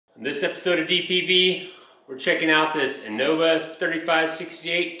In this episode of DPV, we're checking out this Innova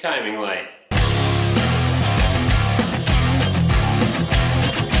 3568 timing light.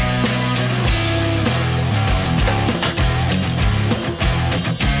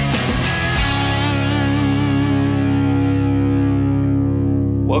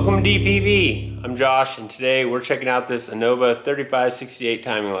 Welcome to DPV. I'm Josh, and today we're checking out this Innova 3568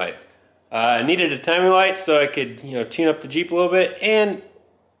 timing light. I needed a timing light so I could, tune up the Jeep a little bit, and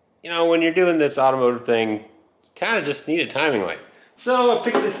when you're doing this automotive thing, you kind of just need a timing light. So I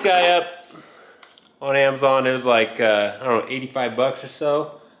picked this guy up on Amazon. It was like, 85 bucks or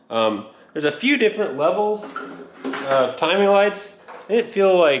so. There's a few different levels of timing lights. I didn't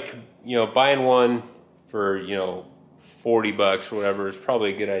feel like, buying one for, 40 bucks or whatever is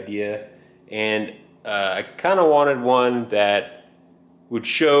probably a good idea. And I kind of wanted one that would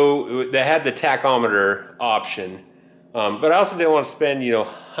show, that had the tachometer option. But I also didn't want to spend,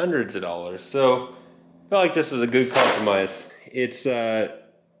 hundreds of dollars. So I felt like this was a good compromise. It's the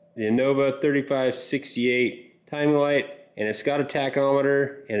Innova 3568 timing light, and it's got a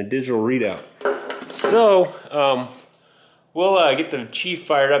tachometer and a digital readout. So we'll get the Chief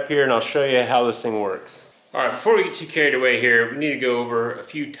fired up here, and I'll show you how this thing works. All right, before we get too carried away here, we need to go over a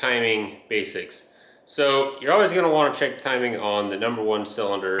few timing basics. So you're always going to want to check timing on the #1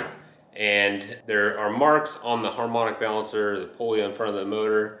 cylinder. And there are marks on the harmonic balancer, the pulley in front of the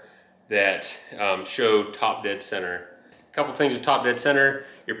motor, that show top dead center. A couple things with top dead center: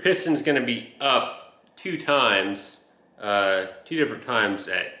 your piston's going to be up two different times at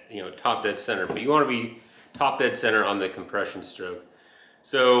top dead center, but you want to be top dead center on the compression stroke.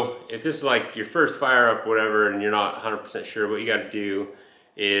 So if this is like your first fire up, whatever, and you're not 100% sure, what you got to do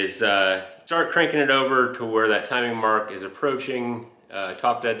is start cranking it over to where that timing mark is approaching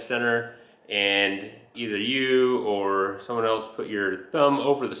top dead center, and either you or someone else put your thumb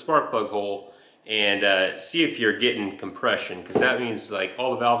over the spark plug hole and see if you're getting compression, because that means like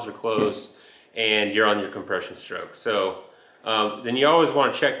all the valves are closed and you're on your compression stroke. So then you always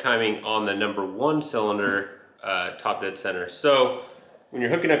want to check timing on the #1 cylinder top dead center. So when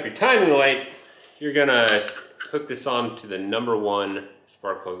you're hooking up your timing light, you're gonna hook this on to the #1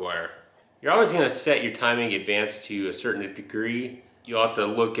 spark plug wire. You're always gonna set your timing advance to a certain degree. You'll have to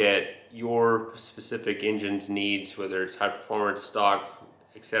look at your specific engine's needs, whether it's high performance, stock,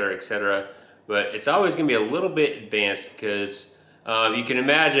 etc., etc. But it's always going to be a little bit advanced, because you can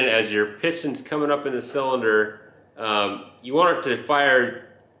imagine as your piston's coming up in the cylinder, you want it to fire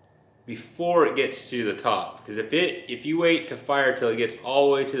before it gets to the top. Because if you wait to fire till it gets all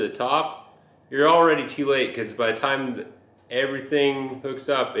the way to the top, you're already too late, because by the time everything hooks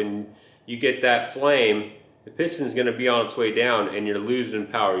up and you get that flame, the piston's going to be on its way down and you're losing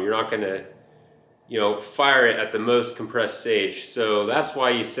power. You're not going to, fire it at the most compressed stage. So that's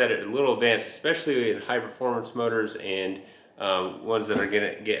why you set it a little advanced, especially in high performance motors and ones that are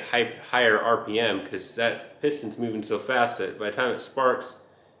going to get higher RPM, because that piston's moving so fast that by the time it sparks,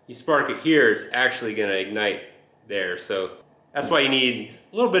 you spark it here, it's actually going to ignite there. So that's why you need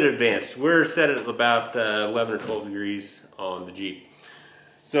a little bit of advance. We're set at about 11 or 12 degrees on the Jeep.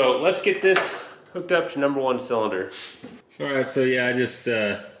 So let's get this hooked up to #1 cylinder. All right, so yeah, I just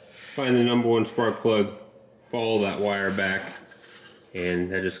find the #1 spark plug, follow that wire back,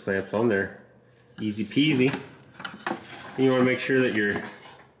 and that just clamps on there. Easy peasy. And you want to make sure that your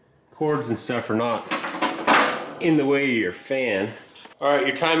cords and stuff are not in the way of your fan. All right,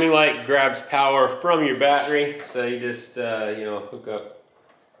 your timing light grabs power from your battery, so you just hook up.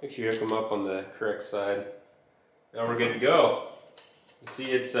 Make sure you hook them up on the correct side. Now we're good to go. You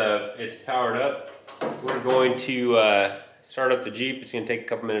see it's powered up. We're going to start up the Jeep. It's going to take a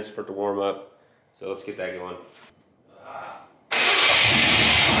couple minutes for it to warm up. So let's get that going.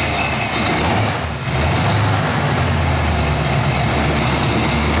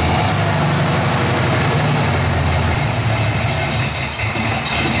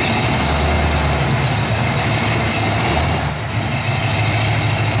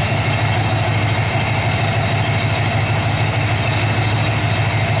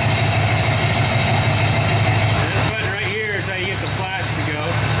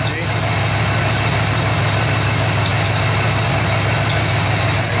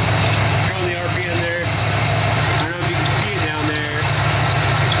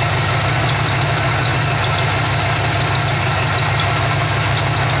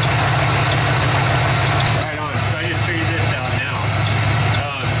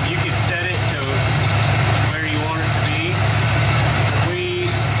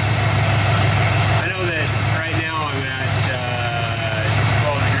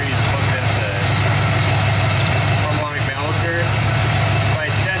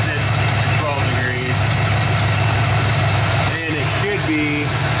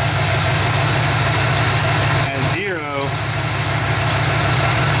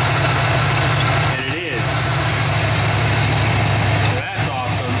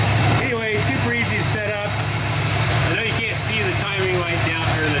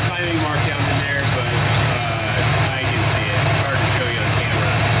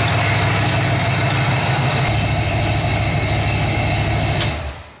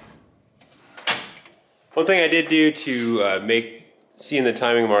 One thing I did do to make seeing the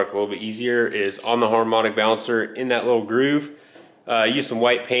timing mark a little bit easier is on the harmonic balancer in that little groove, use some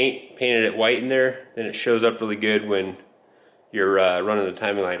white paint, painted it white in there, then it shows up really good when you're running the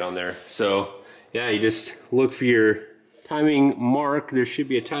timing light on there. So yeah, you just look for your timing mark. There should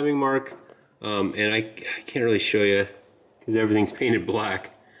be a timing mark, and I can't really show you because everything's painted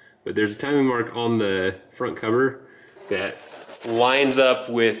black, but there's a timing mark on the front cover that lines up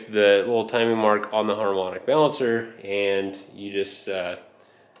with the little timing mark on the harmonic balancer, and you just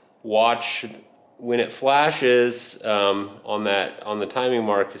watch when it flashes on the timing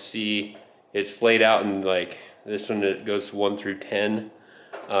mark to see it's laid out in like this one. It goes 1 through 10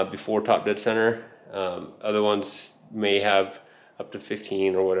 before top dead center. Other ones may have up to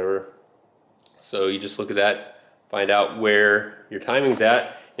 15 or whatever. So you just look at that, find out where your timing's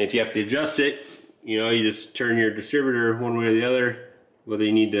at, and if you have to adjust it, you know, you just turn your distributor one way or the other, whether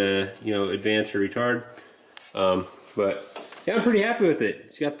you need to, you know, advance or retard. But yeah, I'm pretty happy with it.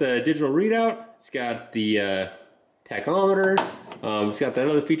 It's got the digital readout, it's got the tachometer, it's got that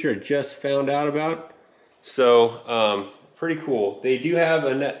other feature I just found out about. So pretty cool. They do have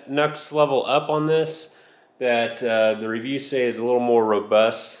a next level up on this that the reviews say is a little more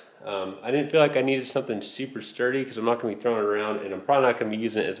robust. I didn't feel like I needed something super sturdy because I'm not going to be throwing it around, and I'm probably not going to be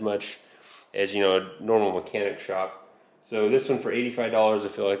using it as much as, you know, a normal mechanic shop. So this one for $85 I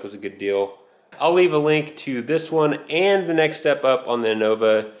feel like was a good deal. I'll leave a link to this one and the next step up on the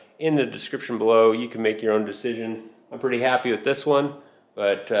Innova in the description below. You can make your own decision. I'm pretty happy with this one,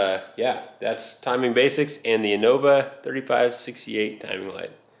 but yeah, that's timing basics and the Innova 3568 timing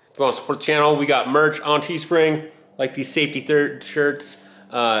light. If you want to support the channel, we got merch on Teespring, like these safety third shirts.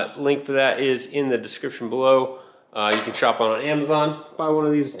 Link for that is in the description below. You can shop on Amazon, buy one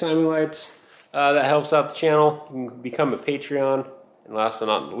of these timing lights. That helps out the channel. You can become a Patreon. And last but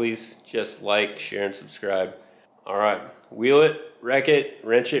not least, just like, share, and subscribe. Alright, wheel it, wreck it,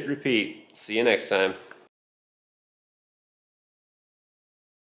 wrench it, repeat. See you next time.